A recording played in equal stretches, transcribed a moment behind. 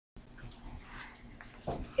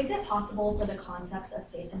Is it possible for the concepts of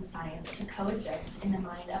faith and science to coexist in the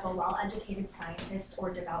mind of a well-educated scientist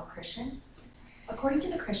or devout Christian? According to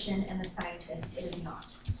the Christian and the scientist, it is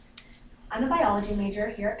not. I'm a biology major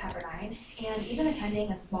here at Pepperdine, and even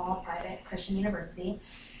attending a small private Christian university,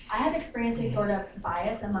 I have experienced a sort of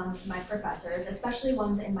bias among my professors, especially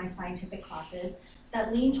ones in my scientific classes,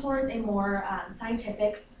 that lean towards a more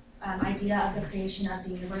scientific idea of the creation of the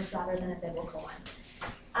universe rather than a biblical one.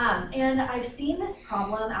 And I've seen this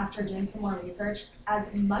problem after doing some more research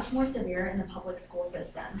as much more severe in the public school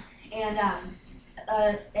system. And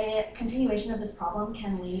a continuation of this problem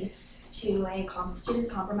can lead to students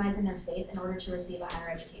compromising their faith in order to receive a higher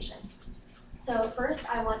education. So first,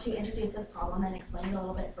 I want to introduce this problem and explain it a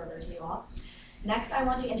little bit further to you all. Next, I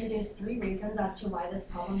want to introduce 3 reasons as to why this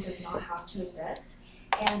problem does not have to exist.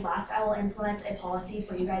 And last, I will implement a policy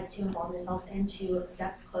for you guys to involve yourselves in to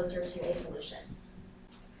step closer to a solution.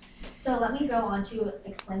 So let me go on to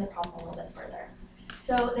explain the problem a little bit further.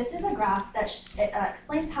 So this is a graph that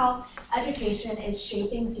explains how education is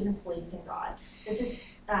shaping students' beliefs in God. This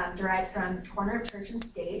is derived from Corner of Church and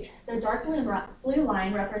State. The dark blue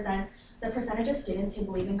line represents the percentage of students who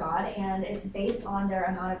believe in God, and it's based on their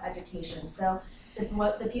amount of education. So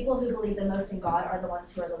the people who believe the most in God are the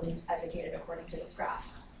ones who are the least educated, according to this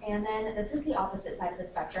graph. And then this is the opposite side of the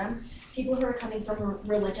spectrum. People who are coming from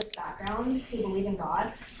religious backgrounds who believe in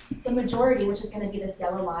God. The majority, which is going to be this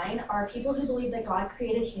yellow line, are people who believe that God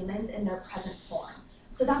created humans in their present form.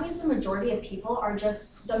 So that means the majority of people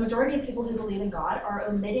who believe in God are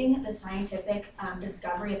omitting the scientific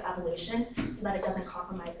discovery of evolution so that it doesn't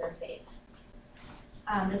compromise their faith.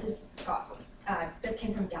 This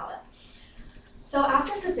came from Gallup. So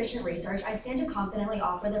after sufficient research, I stand to confidently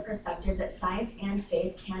offer the perspective that science and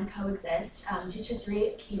faith can coexist due to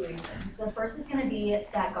 3 key reasons. The first is going to be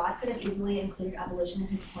that God could have easily included evolution in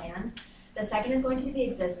his plan. The second is going to be the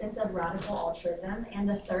existence of radical altruism. And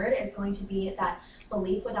the third is going to be that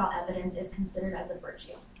belief without evidence is considered as a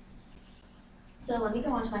virtue. So let me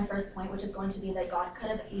go on to my first point, which is going to be that God could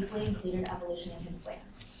have easily included evolution in his plan.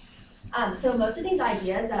 So most of these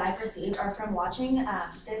ideas that I've received are from watching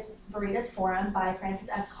this Veritas Forum by Francis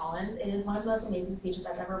S. Collins. It is one of the most amazing speeches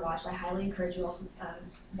I've ever watched. I highly encourage you all to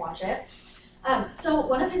watch it. So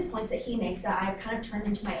one of his points that he makes that I've kind of turned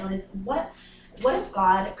into my own is what if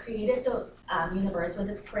God created the universe with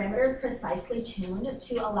its parameters precisely tuned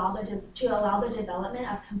to allow the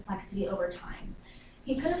development of complexity over time?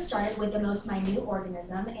 He could have started with the most minute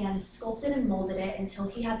organism and sculpted and molded it until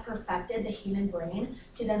he had perfected the human brain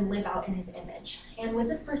to then live out in his image. And with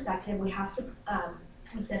this perspective, we have to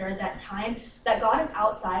consider that God is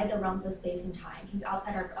outside the realms of space and time. He's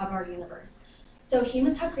outside of our universe. So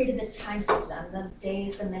humans have created this time system, the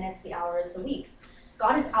days, the minutes, the hours, the weeks.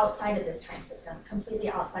 God is outside of this time system, completely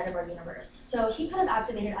outside of our universe. So he could have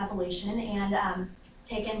activated evolution and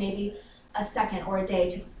taken maybe a second or a day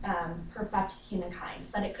to perfect humankind,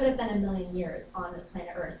 but it could have been a million years on the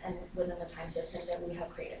planet Earth and within the time system that we have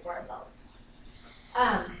created for ourselves.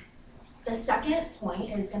 The second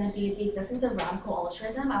point is going to be the existence of radical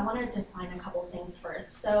altruism. I want to define a couple things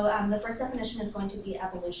first. So the first definition is going to be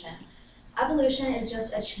evolution. Evolution is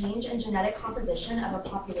just a change in genetic composition of a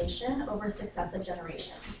population over successive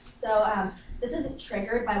generations. So this is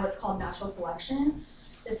triggered by what's called natural selection.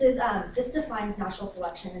 This defines natural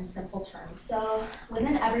selection in simple terms. So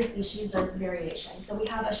within every species, there's variation. So we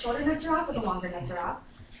have a shorter neck giraffe with a longer neck giraffe.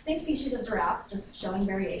 Same species of giraffe, just showing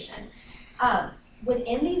variation.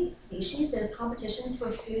 Within these species, there's competitions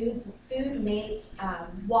for food, mates,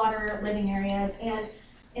 water, living areas, and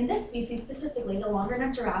in this species specifically, the longer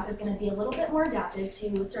neck giraffe is going to be a little bit more adapted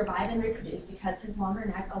to survive and reproduce because his longer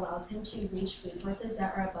neck allows him to reach food sources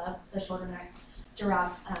that are above the shorter neck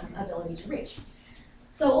giraffe's ability to reach.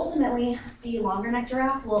 So ultimately, the longer neck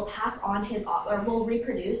giraffe will will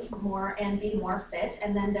reproduce more and be more fit,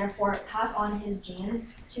 and then therefore pass on his genes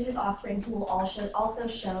to his offspring, who will also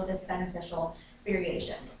show this beneficial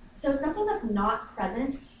variation. So something that's not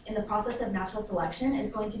present in the process of natural selection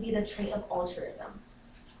is going to be the trait of altruism.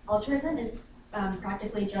 Altruism is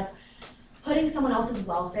practically just putting someone else's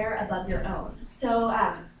welfare above your own. So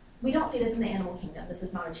we don't see this in the animal kingdom. This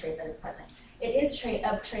is not a trait that is present. It is a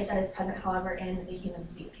trait that is present, however, in the human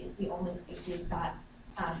species, the only species that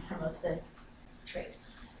promotes this trait.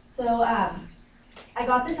 So I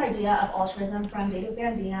got this idea of altruism from David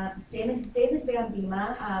Van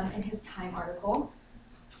Bema in his Time article.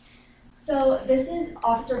 So this is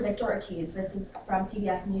Officer Victor Ortiz. This is from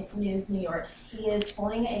CBS News, New York. He is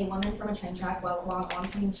pulling a woman from a train track while an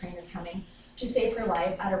oncoming train is coming to save her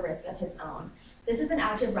life at a risk of his own. This is an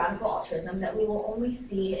act of radical altruism that we will only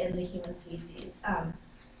see in the human species.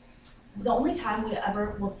 The only time we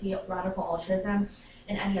ever will see radical altruism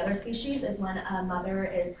in any other species is when a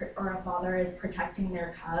mother or a father is protecting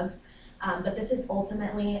their cubs. But this is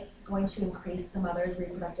ultimately going to increase the mother's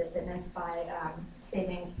reproductive fitness by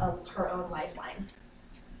saving her own lifeline.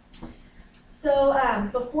 So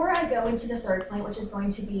before I go into the third point, which is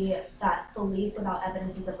going to be that belief without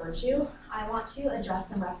evidence is a virtue, I want to address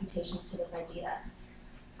some refutations to this idea.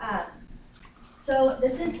 So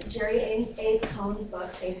this is Jerry A. Cohn's book,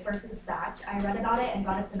 Faith versus Fact. I read about it and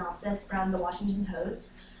got a synopsis from the Washington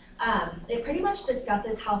Post. It pretty much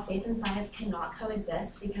discusses how faith and science cannot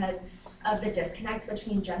coexist because of the disconnect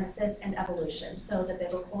between Genesis and evolution, so the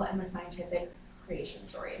biblical and the scientific creation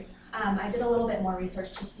stories. I did a little bit more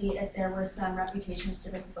research to see if there were some refutations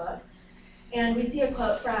to this book. And we see a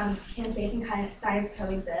quote from Can Faith and Science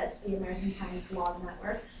Coexist, the American Science Blog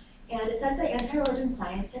Network. And it says that anti-religion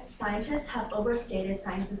scientists have overstated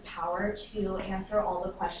science's power to answer all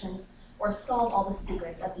the questions or solve all the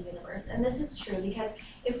secrets of the universe. And this is true because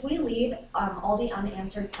if we leave all the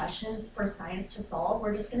unanswered questions for science to solve,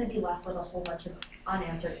 we're just going to be left with a whole bunch of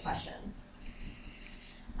unanswered questions.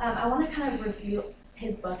 I want to kind of review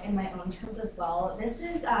his book in my own terms as well. This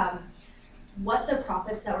is what the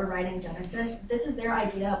prophets that were writing Genesis, this is their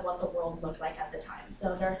idea of what the world looked like at the time.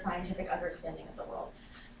 So their scientific understanding of the world.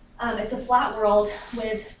 It's a flat world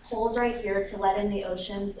with holes right here to let in the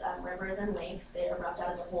oceans, rivers, and lakes. They erupt out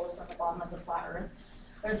of the holes from the bottom of the flat earth.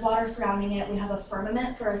 There's water surrounding it. We have a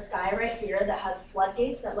firmament for a sky right here that has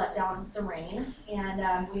floodgates that let down the rain.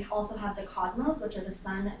 And we also have the cosmos, which are the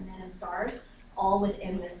sun, moon, and stars, all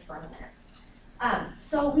within this firmament.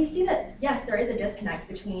 So we see that, yes, there is a disconnect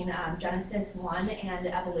between Genesis 1 and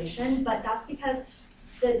evolution, but that's because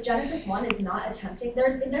the Genesis 1 is not attempting,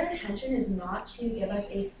 their intention is not to give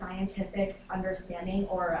us a scientific understanding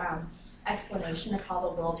or explanation of how the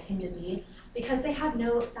world came to be, because they had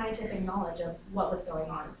no scientific knowledge of what was going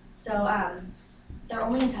on. So their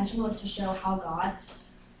only intention was to show how God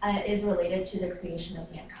is related to the creation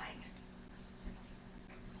of mankind.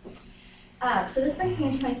 So this brings me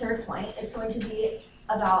into my third point. It's going to be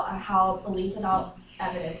about how belief without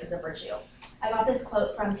evidence is a virtue. I got this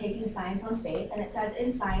quote from Taking Science on Faith, and it says,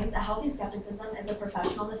 in science, a healthy skepticism is a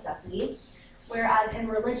professional necessity, whereas in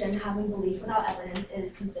religion, having belief without evidence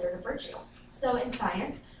is considered a virtue. So in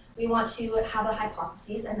science, we want to have a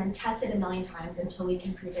hypothesis and then test it a million times until we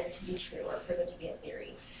can prove it to be true or prove it to be a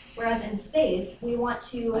theory. Whereas in faith, we want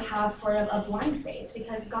to have sort of a blind faith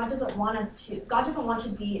because God doesn't want to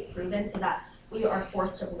be proven so that we are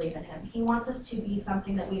forced to believe in him. He wants us to be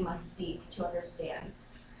something that we must seek to understand.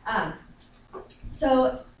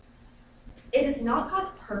 So it is not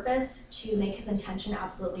God's purpose to make his intention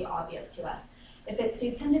absolutely obvious to us. If it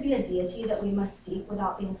suits him to be a deity that we must seek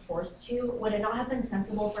without being forced to, would it not have been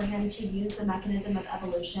sensible for him to use the mechanism of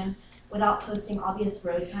evolution without posting obvious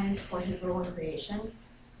road signs for his rule in creation?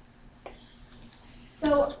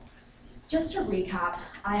 So just to recap,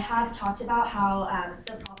 I have talked about how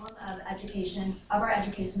the problem of our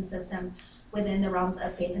education systems within the realms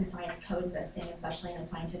of faith and science coexisting, especially in a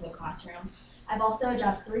scientific classroom. I've also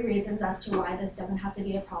addressed 3 reasons as to why this doesn't have to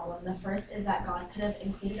be a problem. The first is that God could have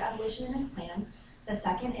included evolution in his plan. The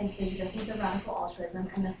second is the existence of radical altruism.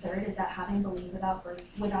 And the third is that having belief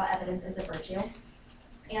without evidence is a virtue.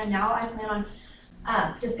 And now I plan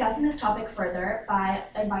on discussing this topic further by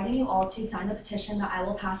inviting you all to sign the petition that I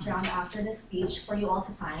will pass around after this speech for you all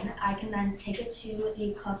to sign. I can then take it to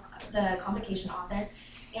the convocation office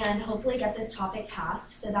and hopefully get this topic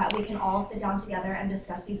passed so that we can all sit down together and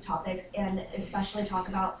discuss these topics and especially talk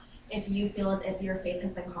about if you feel as if your faith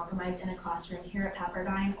has been compromised in a classroom here at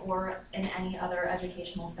Pepperdine or in any other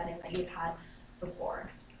educational setting that you've had before.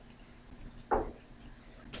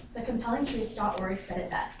 TheCompellingTruth.org said it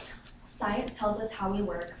best. Science tells us how we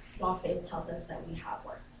work, while faith tells us that we have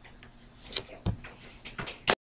work.